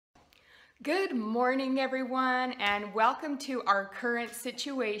Good morning, everyone, and welcome to our current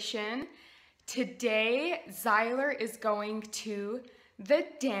situation. Today, Zyler is going to the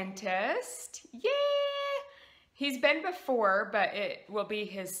dentist. Yay! He's been before, but it will be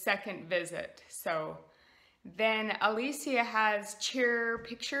his second visit. So then Alicia has cheer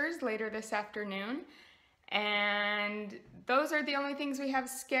pictures later this afternoon, and those are the only things we have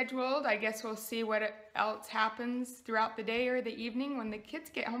scheduled. I guess we'll see what else happens throughout the day or the evening when the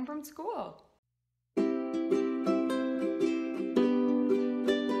kids get home from school.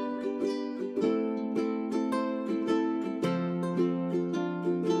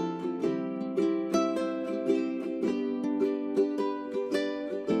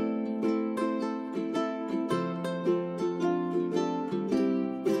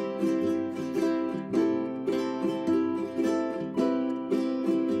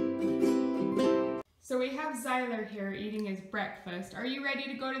 So we have Zyler here eating his breakfast. Are you ready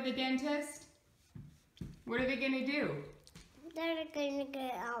to go to the dentist? What are they going to do? They're going to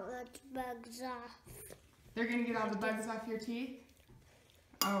get all the bugs off. They're going to get all the bugs off your teeth?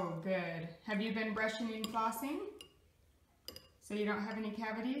 Oh, good. Have you been brushing and flossing? So you don't have any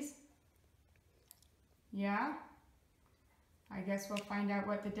cavities? Yeah? I guess we'll find out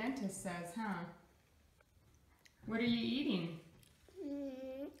what the dentist says, huh? What are you eating?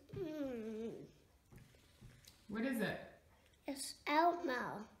 What is it? It's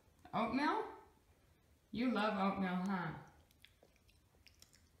oatmeal. Oatmeal? You love oatmeal, huh?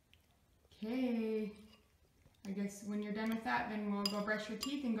 Okay. I guess when you're done with that, then we'll go brush your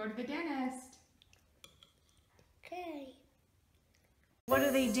teeth and go to the dentist. Okay. What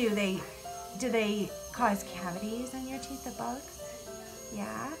do? Do they cause cavities on your teeth, the bugs?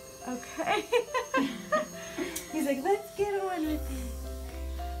 Yeah? Okay. He's like, let's get on with it.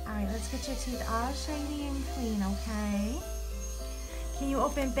 All right, let's get your teeth all shiny and clean, okay? Can you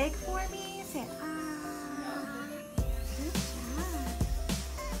open big for me? Say, ah. Good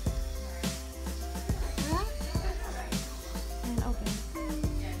job. And open.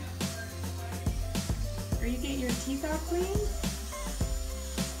 Are you getting your teeth all clean?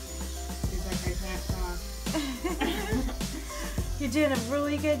 He's like, I can't talk. You're doing a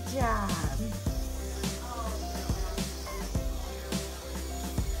really good job.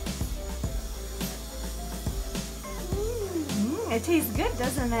 It tastes good,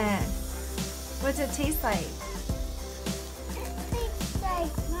 doesn't it? What's it taste like? It tastes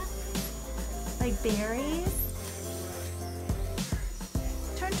Like berries?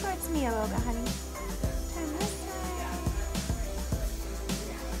 Turn towards me a little bit, honey. Turn this way.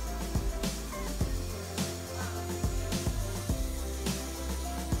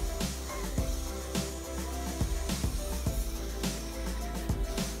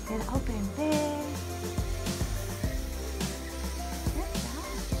 And open big.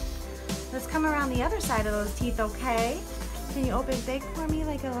 Let's come around the other side of those teeth, okay? Can you open big for me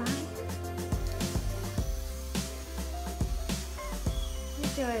like a lion?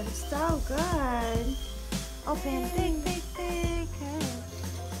 You're doing so good. Open big, big, big. Good.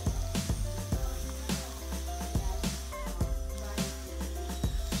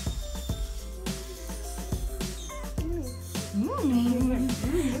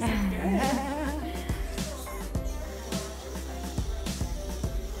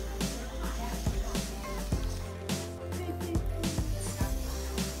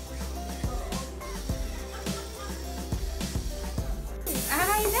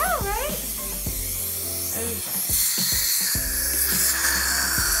 I know, right?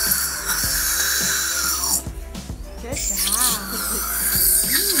 Good job.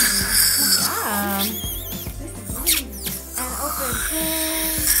 Good job. And open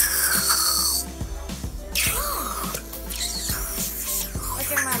big.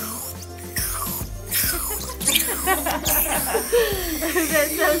 Look at mommy.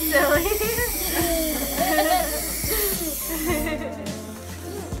 That's so silly.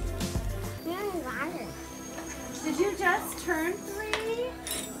 Did you just turn 3?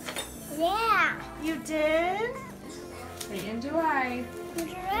 Yeah. You did? Say, and do I.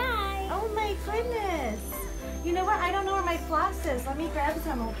 Dry. Oh my goodness. You know what? I don't know where my floss is. Let me grab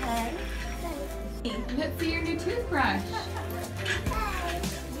some, okay? Let's see your new toothbrush.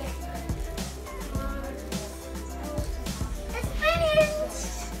 It's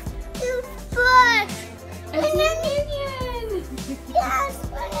finished. Toothbrush. It's a minion. Yes,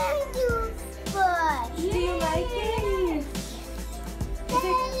 banana toothbrush. Do you like it?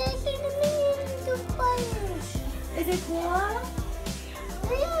 Is it cool?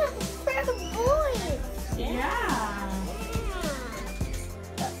 Yeah, for the boys. Yeah.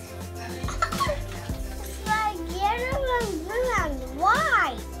 It's like yellow and blue and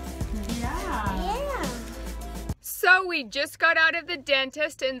white. Yeah. So we just got out of the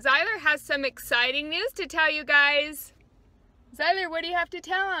dentist and Zyler has some exciting news to tell you guys. Zyler, what do you have to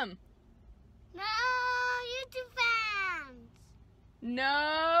tell him? No YouTube fans.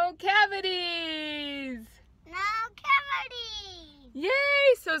 No cavities. No cavities. Yay!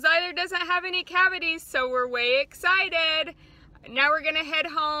 So Zyler doesn't have any cavities, so we're way excited. Now we're gonna head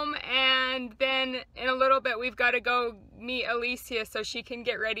home, and then in a little bit we've got to go meet Alicia so she can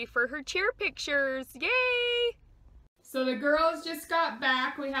get ready for her cheer pictures. Yay! So the girls just got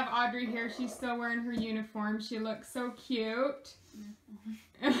back. We have Audrey here. She's still wearing her uniform. She looks so cute.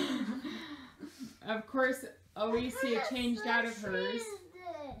 Of course, Alicia changed out of hers.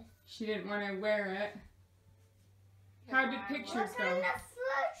 She didn't want to wear it. How did pictures go?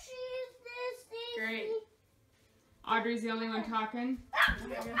 Great. Audrey's the only one talking.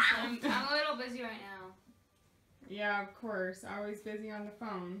 I'm a little busy right now. Yeah, of course. Always busy on the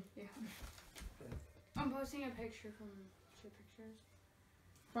phone. Yeah. I'm posting a picture from Cheer Pictures.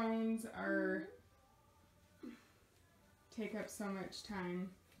 Phones are take up so much time.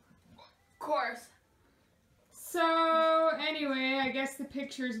 Of course. So anyway, I guess the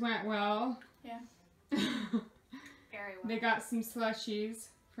pictures went well. Yeah. Very well. They got some slushies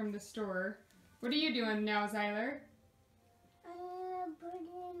from the store. What are you doing now, Zyler? I'm putting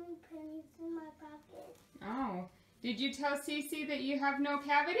pennies in my pocket. Oh. Did you tell Cece that you have no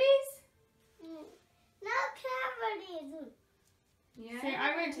cavities? No cavities. Yeah. Say,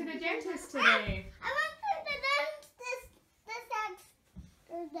 I went to the dentist today. I went to the dentist this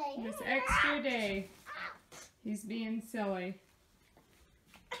extra day. This extra day. He's being silly.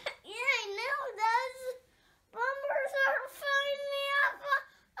 Yeah, I know. Those bumpers are filling me up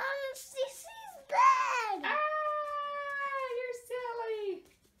on Cece's bed. Ah, you're silly.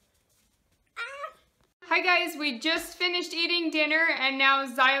 Ah. Hi guys, we just finished eating dinner and now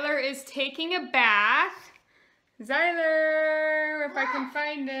Zyler is taking a bath. Zyler, if I can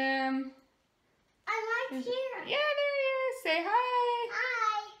find him. I'm right here. Yeah, there he is. Say hi.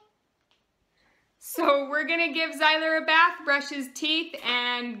 Hi. So we're gonna give Zyler a bath, brush his teeth,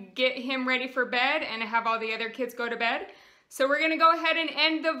 and get him ready for bed and have all the other kids go to bed. So we're gonna go ahead and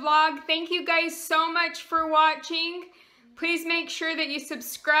end the vlog. Thank you guys so much for watching. Please make sure that you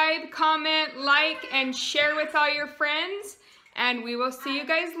subscribe, comment, like, and share with all your friends. And we will see you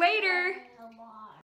guys later.